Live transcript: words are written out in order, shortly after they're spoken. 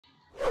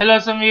Hello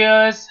some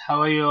viewers,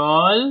 how are you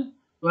all?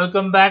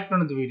 Welcome back to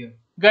another video.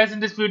 Guys, in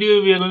this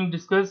video we are going to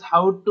discuss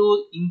how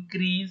to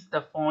increase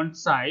the font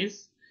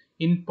size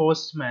in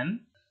Postman.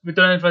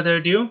 Without any further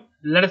ado,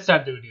 let us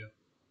start the video.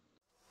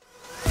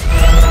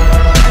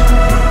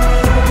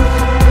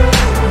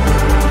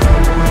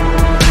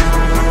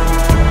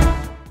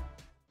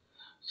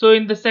 So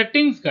in the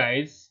settings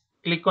guys,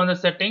 click on the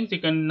settings. You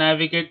can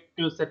navigate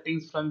to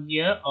settings from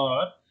here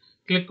or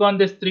click on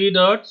these three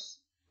dots,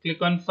 click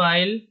on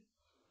file,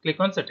 click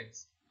on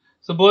settings.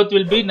 So both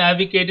will be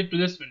navigated to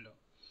this window.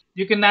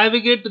 You can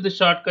navigate to the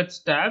shortcuts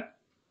tab.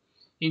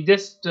 You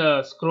just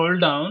scroll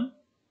down.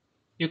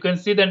 You can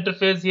see the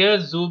interface here.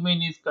 Zoom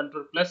in is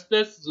ctrl plus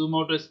plus, zoom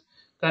out is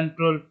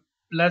ctrl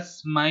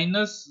plus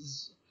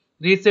minus,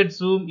 reset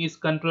zoom is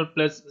ctrl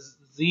plus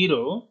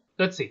 0.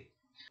 Let's see.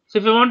 So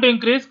if you want to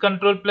increase,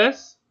 ctrl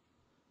plus,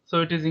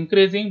 so it is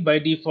increasing. By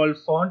default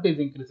font is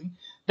increasing.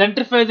 The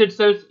interface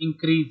itself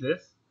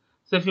increases.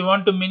 So if you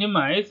want to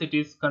minimize, it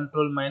is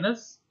ctrl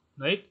minus,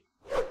 right?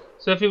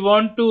 So if you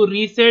want to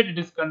reset, it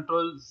is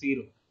ctrl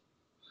 0.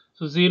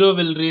 So 0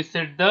 will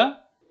reset the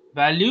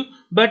value,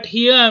 but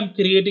here I am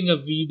creating a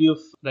video,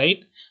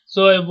 right?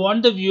 So I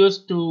want the viewers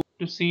to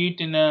see it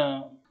in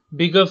a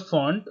bigger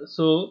font.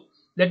 So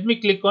let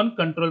me click on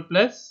ctrl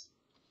plus.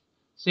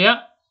 So yeah,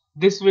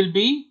 this will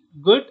be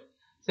good.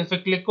 So if I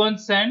click on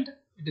send,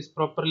 it is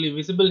properly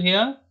visible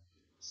here.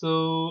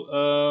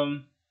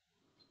 So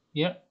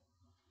yeah,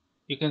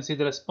 you can see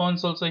the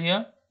response also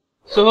here.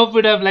 So hope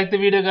you have liked the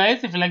video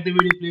guys. If you like the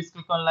video, please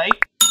click on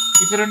like.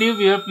 If you're a new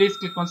viewer, please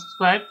click on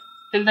subscribe.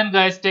 Till then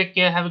guys, take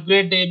care. Have a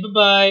great day. Bye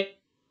bye.